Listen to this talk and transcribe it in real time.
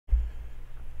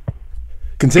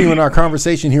Continuing our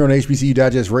conversation here on HBCU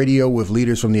Digest Radio with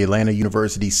leaders from the Atlanta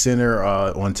University Center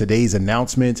on today's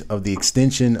announcement of the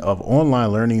extension of online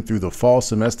learning through the fall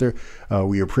semester.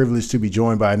 We are privileged to be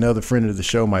joined by another friend of the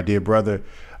show, my dear brother,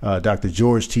 Dr.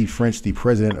 George T. French, the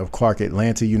president of Clark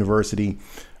Atlanta University.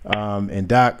 And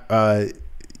Doc,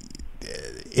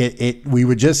 we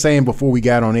were just saying before we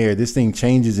got on air, this thing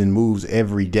changes and moves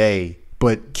every day.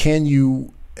 But can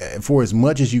you, for as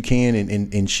much as you can,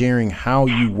 in sharing how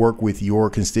you work with your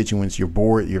constituents, your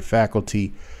board, your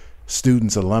faculty,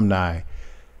 students, alumni,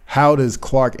 how does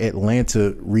Clark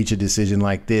Atlanta reach a decision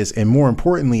like this? And more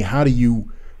importantly, how do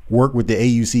you work with the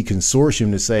AUC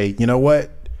consortium to say, you know what,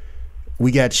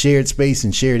 we got shared space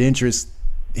and shared interests.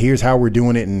 Here's how we're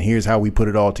doing it, and here's how we put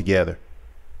it all together.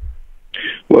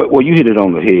 Well, you hit it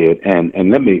on the head,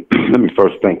 and let me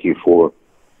first thank you for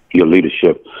your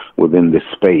leadership within this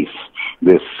space,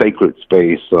 this sacred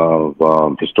space of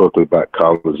historically Black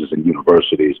colleges and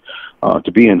universities.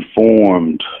 To be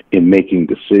informed in making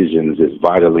decisions is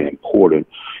vitally important.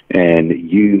 And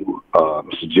you,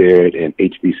 Mr. Jared, and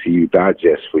HBCU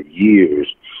Digest for years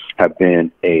have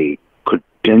been a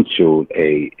credentialed,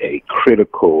 a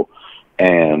critical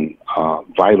and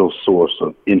vital source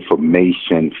of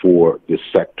information for this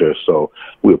sector. So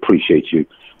we appreciate you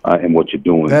and what you're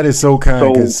doing. That is so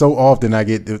kind, because so often I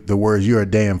get the words "you're a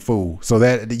damn fool." So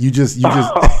that you just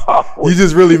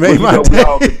really made my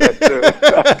day.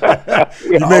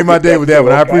 You made my day with that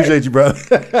one. I appreciate you, brother.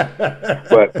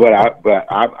 but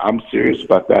I'm serious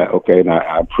about that. Okay, and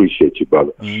I appreciate you,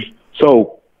 brother. Mm-hmm.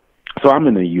 So I'm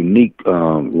in a unique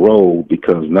role,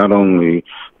 because not only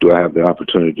do I have the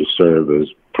opportunity to serve as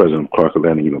president of Clark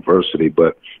Atlanta University,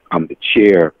 but I'm the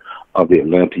chair of the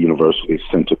Atlanta University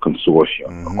Center Consortium.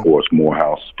 Mm-hmm. Of course,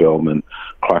 Morehouse, Spelman,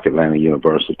 Clark Atlanta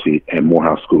University, and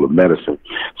Morehouse School of Medicine.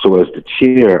 So as the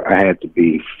chair, I had to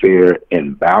be fair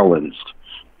and balanced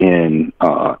and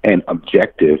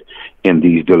objective in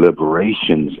these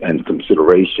deliberations and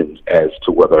considerations as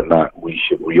to whether or not we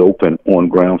should reopen on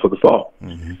ground for the fall.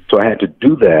 Mm-hmm. So I had to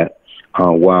do that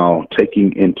while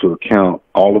taking into account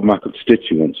all of my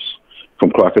constituents.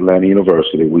 From Clark Atlanta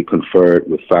University, we conferred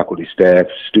with faculty, staff,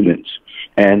 students,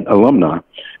 and alumni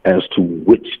as to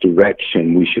which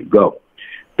direction we should go.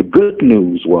 The good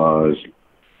news was,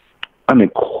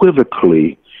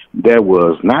 unequivocally, there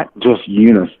was not just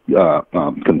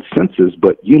consensus,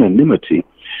 but unanimity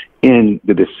in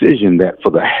the decision that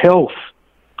for the health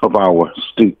of our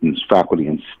students, faculty,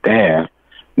 and staff,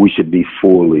 we should be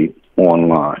fully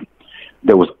online.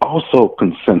 There was also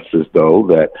consensus, though,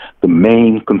 that the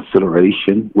main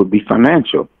consideration would be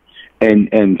financial.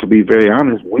 And to be very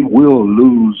honest, we will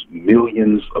lose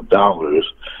millions of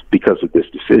dollars because of this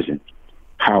decision.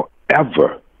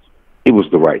 However, it was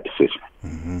the right decision.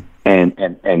 Mm-hmm.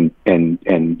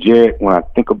 And Jared, when I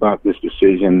think about this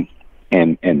decision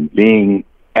and being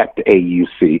at the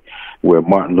AUC where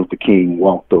Martin Luther King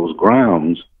walked those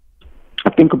grounds, I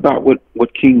think about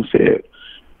what King said.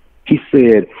 He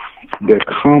said, there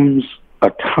comes a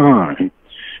time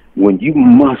when you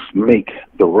must make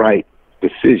the right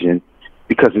decision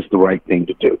because it's the right thing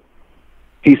to do.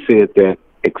 He said that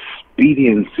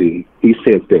expediency, he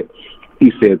said that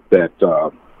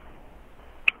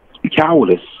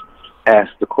cowardice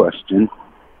asked the question,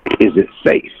 is it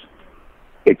safe?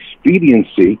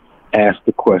 Expediency asked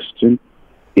the question,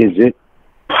 is it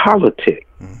politic?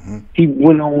 Mm-hmm. He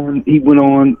went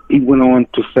on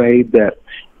to say that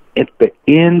at the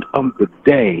end of the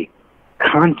day,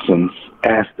 conscience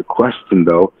asked the question,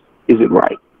 though, is it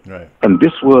right? Right. And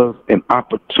this was an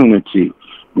opportunity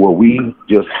where we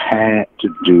just had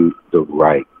to do the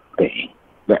right thing.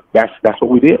 That's what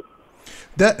we did.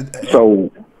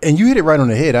 And you hit it right on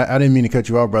the head. I didn't mean to cut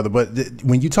you off, brother, but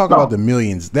when you talk about the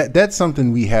millions, that's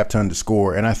something we have to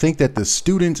underscore. And I think that the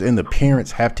students and the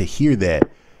parents have to hear that,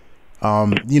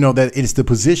 that it's the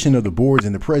position of the boards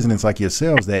and the presidents like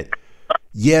yourselves that,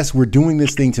 yes, we're doing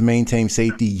this thing to maintain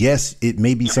safety. Yes, it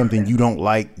may be something you don't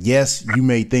like. Yes, you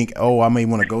may think, oh, I may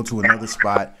want to go to another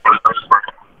spot.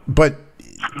 But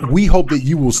we hope that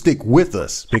you will stick with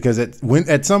us, because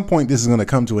at some point this is going to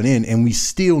come to an end, and we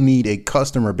still need a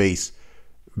customer base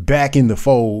back in the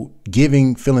fold,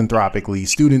 giving philanthropically,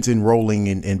 students enrolling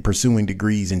and pursuing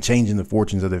degrees and changing the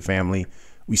fortunes of their family.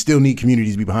 We still need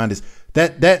communities to be behind us.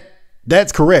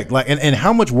 That's correct. And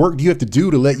how much work do you have to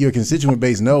do to let your constituent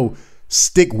base know,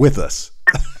 stick with us,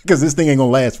 because this thing ain't gonna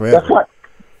last forever? That's right.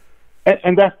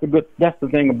 And that's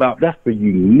the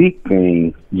unique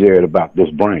thing, Jared, about this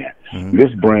brand. Mm-hmm.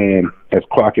 This brand, as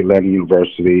Clark Atlanta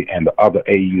University and the other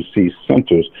AUC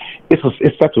centers, it's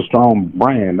such a strong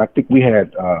brand. I think we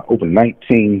had over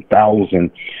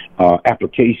 19,000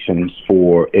 applications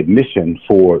for admission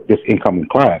for this incoming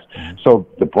class. Mm-hmm. So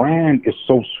the brand is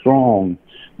so strong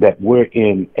that we're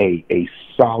in a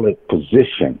solid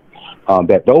position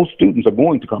that those students are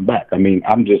going to come back. I mean,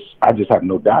 I just have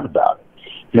no doubt about it.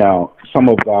 Now, some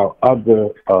of our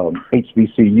other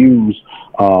HBCUs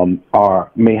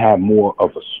may have more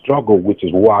of a struggle, which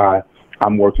is why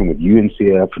I'm working with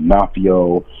UNCF,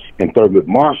 NAFIO, and Thurgood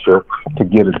Marshall to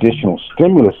get additional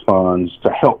stimulus funds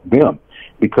to help them,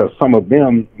 because some of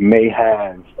them may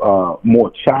have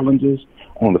more challenges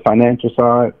on the financial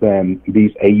side than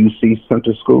these AUC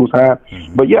center schools have.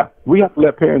 Mm-hmm. But yeah, we have to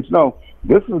let parents know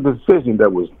this is a decision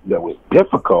that was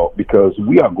difficult, because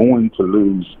we are going to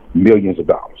lose millions of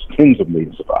dollars, tens of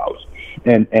millions of dollars.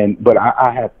 But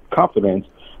I have confidence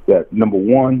that, number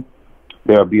one,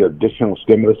 there'll be additional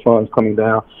stimulus funds coming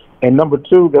down, and number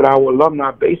two, that our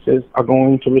alumni bases are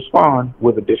going to respond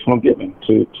with additional giving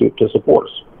to support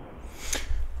us.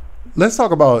 Let's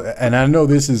talk about, and I know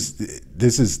this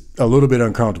is a little bit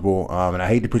uncomfortable, and I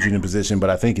hate to put you in a position, but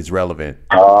I think it's relevant.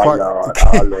 Oh, Lord.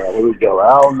 Here we go.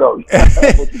 I don't know.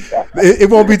 It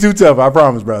won't be too tough, I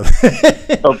promise, brother.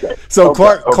 Okay. So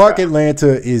okay. Clark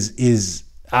Atlanta is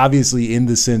obviously in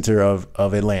the center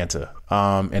of Atlanta,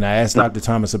 and I asked Dr.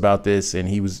 Thomas about this, and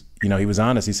he was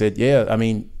honest. He said, "Yeah, I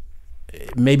mean,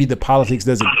 maybe the politics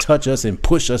doesn't touch us and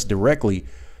push us directly,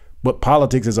 but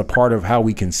politics is a part of how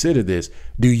we consider this."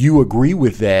 Do you agree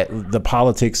with that? The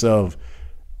politics of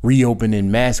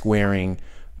reopening mask wearing,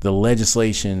 the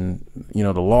legislation,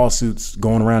 the lawsuits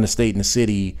going around the state and the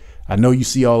city. I know you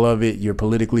see all of it. You're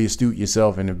politically astute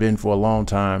yourself and have been for a long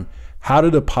time. How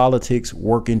do the politics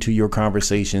work into your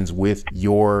conversations with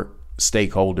your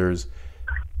stakeholders?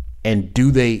 And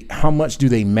how much do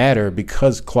they matter,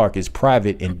 because Clark is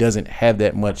private and doesn't have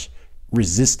that much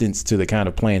resistance to the kind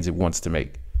of plans it wants to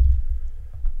make?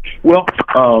 Well,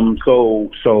 I'm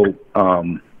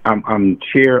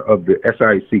chair of the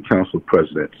SIAC Council of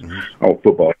Presidents, our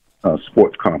football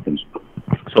sports conference.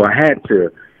 So I had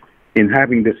to, in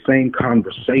having this same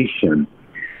conversation,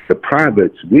 the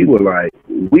privates, we were like,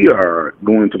 we are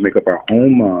going to make up our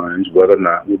own minds whether or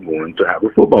not we're going to have a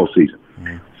football season.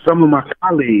 Mm-hmm. Some of my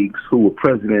colleagues who were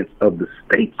presidents of the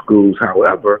state schools,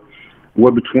 however,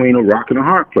 were between a rock and a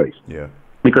hard place. Yeah.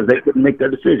 Because they couldn't make that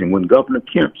decision. When Governor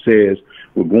Kemp says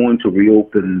we're going to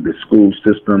reopen the school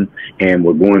system and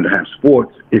we're going to have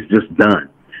sports, it's just done.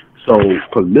 So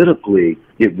politically,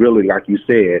 it really, like you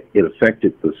said, it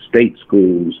affected the state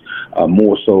schools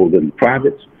more so than the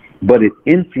privates. But it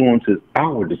influences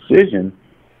our decision,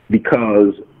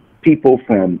 because people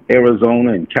from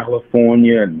Arizona and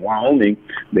California and Wyoming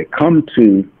that come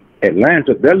to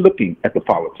Atlanta, they're looking at the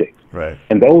politics. Right.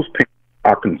 And those parents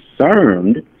are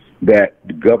concerned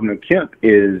that Governor Kemp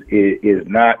is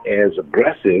not as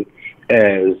aggressive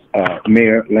as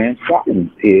Mayor Lance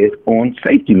Barton is on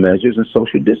safety measures and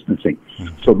social distancing.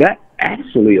 Mm-hmm. So that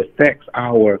actually affects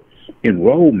our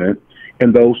enrollment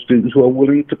in those students who are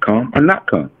willing to come or not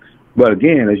come. But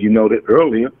again, as you noted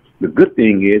earlier, the good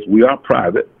thing is we are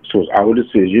private, so it's our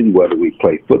decision whether we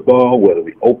play football, whether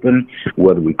we open,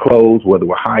 whether we close, whether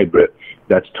we're hybrid.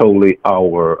 That's totally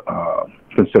our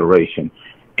consideration.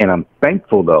 And I'm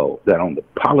thankful, though, that on the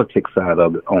politics side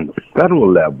of it, on the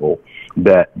federal level,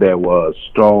 that there was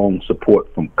strong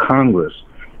support from Congress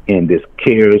in this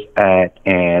CARES Act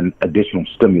and additional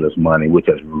stimulus money, which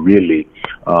has really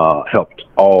helped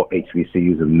all HBCUs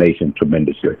in the nation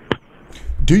tremendously.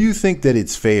 Do you think that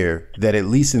it's fair that, at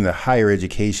least in the higher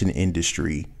education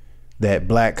industry, that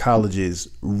black colleges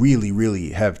really, really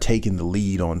have taken the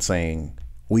lead on saying,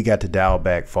 we got to dial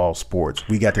back fall sports.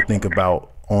 We got to think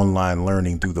about online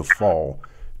learning through the fall,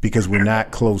 because we're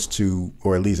not close to,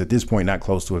 or at least at this point, not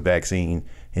close to a vaccine,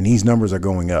 and these numbers are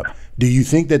going up. Do you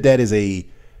think that that is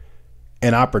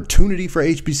an opportunity for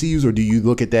HBCUs, or do you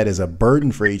look at that as a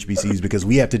burden for HBCUs, because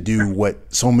we have to do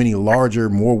what so many larger,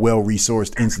 more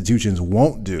well-resourced institutions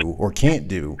won't do or can't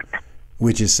do,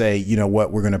 which is say, you know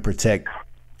what, we're going to protect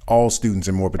all students,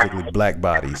 and more particularly black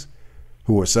bodies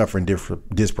who are suffering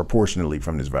disproportionately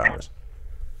from this virus?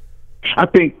 I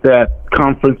think that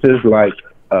conferences like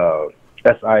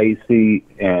SIAC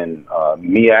and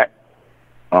MEAC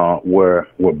were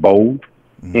bold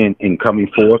in coming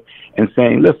forth and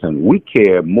saying, listen, we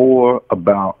care more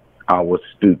about our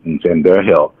students and their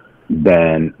health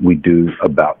than we do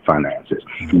about finances.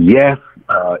 Yes,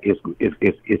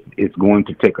 It's going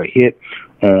to take a hit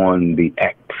on the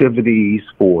activities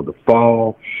for the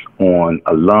fall, on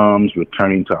alums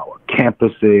returning to our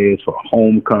campuses for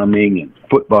homecoming and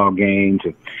football games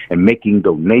and making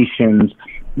donations.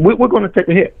 We're going to take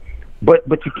a hit. But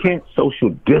you can't social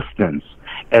distance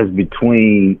as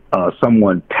between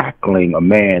someone tackling a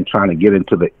man trying to get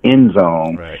into the end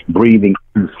zone, right, breathing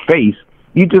in his face.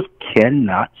 You just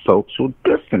cannot social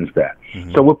distance that.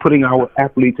 Mm-hmm. So we're putting our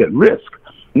athletes at risk.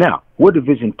 Now, we're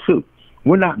Division II.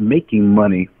 We're not making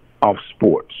money off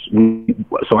sports.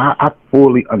 So I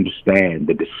fully understand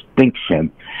the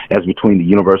distinction as between the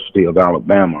University of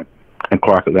Alabama and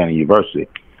Clark Atlanta University.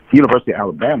 University of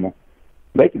Alabama,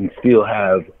 they can still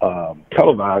have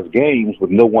televised games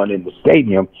with no one in the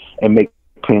stadium and make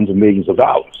tens of millions of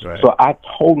dollars. Right. So I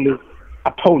totally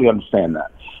understand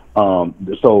that.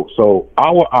 So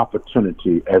our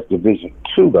opportunity as Division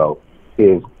II, though,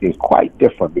 is quite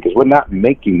different because we're not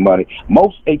making money.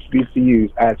 Most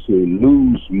HBCUs actually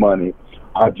lose money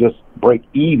or just break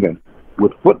even,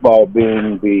 with football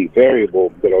being the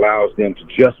variable that allows them to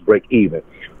just break even.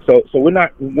 So we're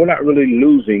not really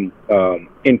losing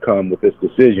income with this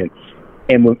decision,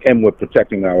 and we're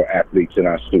protecting our athletes and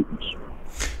our students.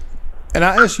 And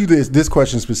I ask you this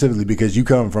question specifically because you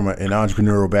come from an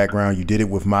entrepreneurial background. You did it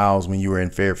with Miles when you were in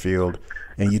Fairfield,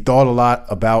 and you thought a lot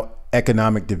about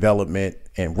economic development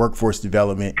and workforce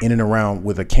development in and around,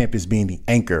 with a campus being the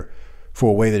anchor for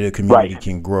a way that a community right.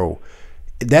 can grow.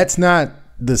 That's not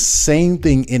the same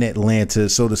thing in Atlanta,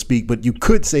 so to speak, but you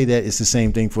could say that it's the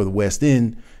same thing for the West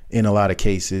End in a lot of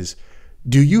cases.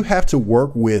 Do you have to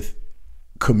work with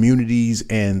communities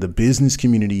and the business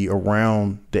community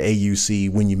around the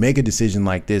AUC when you make a decision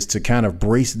like this to kind of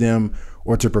brace them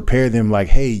or to prepare them, like,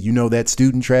 hey, you know, that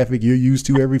student traffic you're used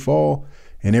to every fall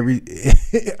and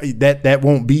that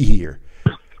won't be here?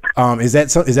 Is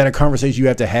that a conversation you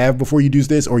have to have before you do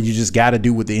this, or you just got to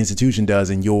do what the institution does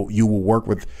and you will work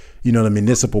with, you know, the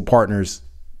municipal partners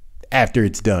after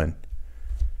it's done?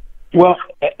 Well,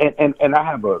 and I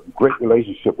have a great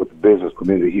relationship with the business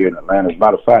community here in Atlanta. As a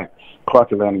matter of fact,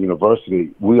 Clark Atlanta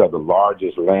University, we are the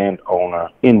largest landowner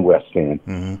in West End.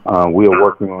 Mm-hmm. We are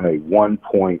working on a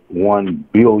 $1.1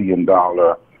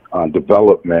 billion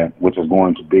development, which is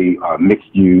going to be a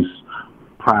mixed-use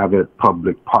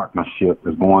private-public partnership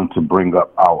that's going to bring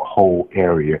up our whole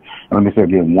area. And let me say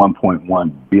again,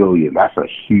 $1.1 billion. That's a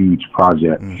huge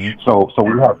project. Mm-hmm. So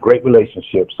we have great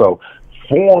relationships. So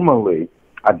formally,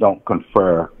 I don't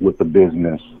confer with the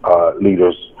business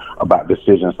leaders about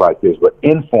decisions like this, but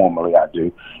informally I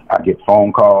do. I get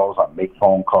phone calls, I make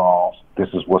phone calls. This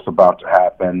is what's about to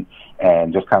happen,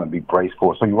 and just kind of be braced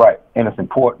for it. So you're right, and it's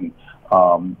important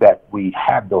that we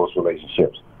have those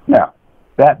relationships. Now,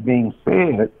 that being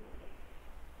said,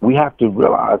 we have to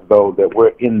realize, though, that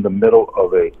we're in the middle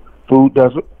of a food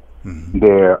desert. Mm-hmm.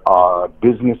 There are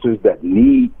businesses that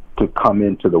need to come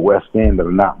into the West End that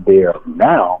are not there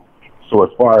now. So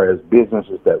as far as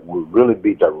businesses that will really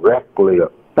be directly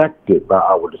affected by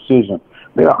our decision,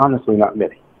 there are honestly not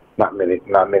many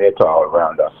at all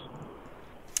around us.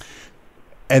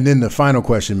 And then the final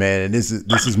question, man, and this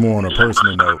is more on a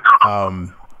personal note.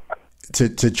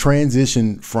 To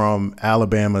transition from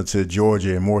Alabama to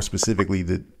Georgia, and more specifically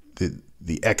the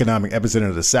economic epicenter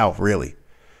of the South, really,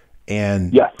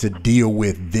 and yes. to deal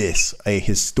with this, a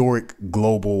historic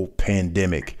global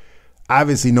pandemic.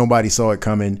 Obviously, nobody saw it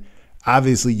coming.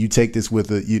 Obviously, you take this with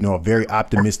a very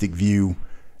optimistic view,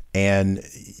 and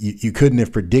you couldn't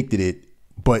have predicted it.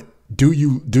 But do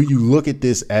you look at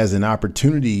this as an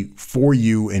opportunity for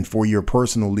you and for your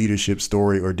personal leadership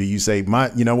story, or do you say,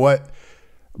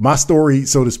 my story,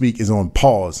 so to speak, is on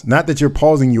pause? Not that you're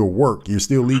pausing your work, you're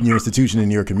still leading your institution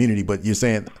in your community, but you're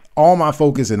saying all my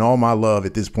focus and all my love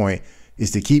at this point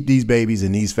is to keep these babies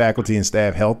and these faculty and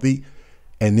staff healthy,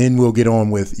 and then we'll get on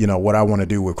with what I want to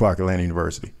do with Clark Atlanta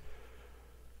University.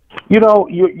 You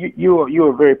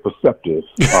are very perceptive.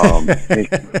 You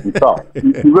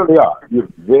really are. You're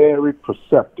very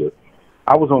perceptive.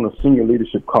 I was on a senior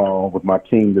leadership call with my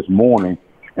team this morning,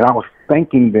 and I was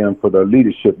thanking them for their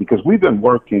leadership because we've been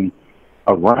working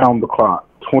around the clock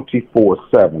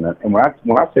 24/7. And when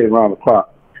I say around the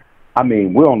clock, I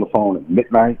mean we're on the phone at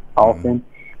midnight often.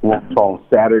 Mm-hmm. We're on the phone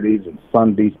Saturdays and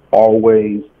Sundays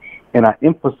always. And I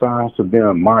emphasize to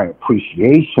them my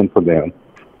appreciation for them,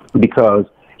 because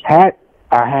had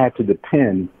I had to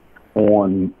depend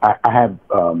on, I have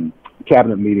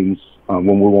cabinet meetings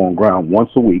when we were on ground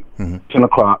once a week, mm-hmm. 10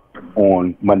 o'clock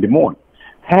on Monday morning.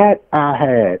 Had I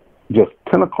had just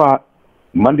 10 o'clock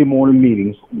Monday morning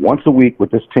meetings once a week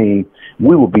with this team,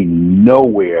 we would be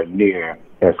nowhere near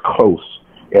as close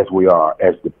as we are,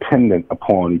 as dependent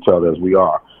upon each other as we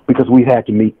are, because we had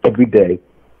to meet every day,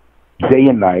 day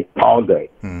and night, all day.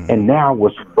 And now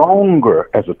we're stronger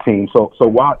as a team. So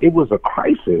while it was a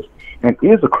crisis and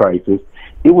is a crisis,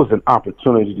 it was an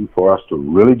opportunity for us to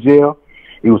really gel.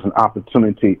 It was an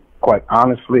opportunity, quite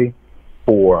honestly,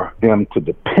 for them to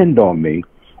depend on me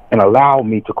and allow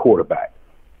me to quarterback.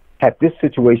 Had this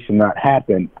situation not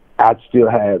happened, I'd still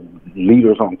have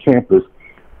leaders on campus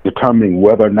determining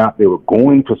whether or not they were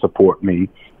going to support me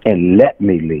and let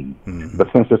me lead.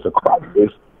 But since it's a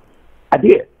crisis, I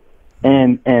did.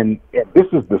 And this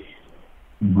is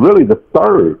really the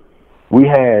third. We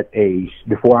had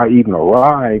before I even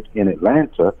arrived in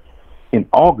Atlanta, in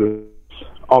August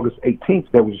 18th,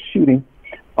 there was a shooting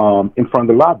in front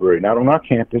of the library, not on our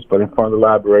campus, but in front of the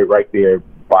library right there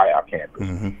by our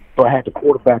campus. So I had to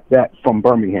quarterback that from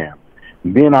Birmingham.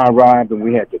 And then I arrived and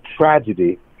we had the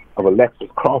tragedy of Alexis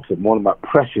Crawford, one of my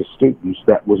precious students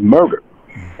that was murdered.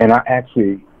 And I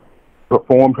actually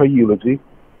performed her eulogy,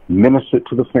 ministered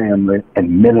to the family,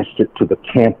 and ministered to the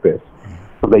campus.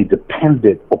 So they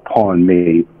depended upon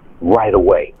me right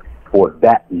away for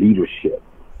that leadership.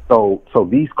 So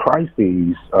these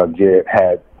crises, Jared,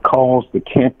 had caused the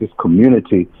campus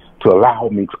community to allow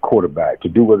me to quarterback, to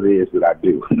do what it is that I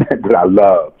do, that I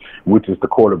love, which is to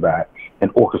quarterback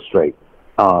and orchestrate,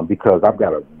 because I've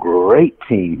got a great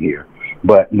team here.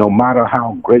 But no matter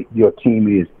how great your team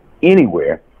is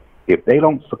anywhere, if they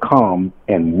don't succumb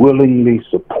and willingly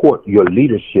support your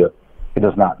leadership, it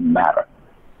does not matter.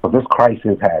 So this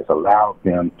crisis has allowed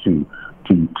them to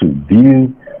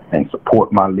view and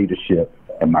support my leadership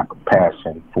and my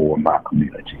compassion for my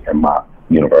community and my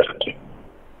university.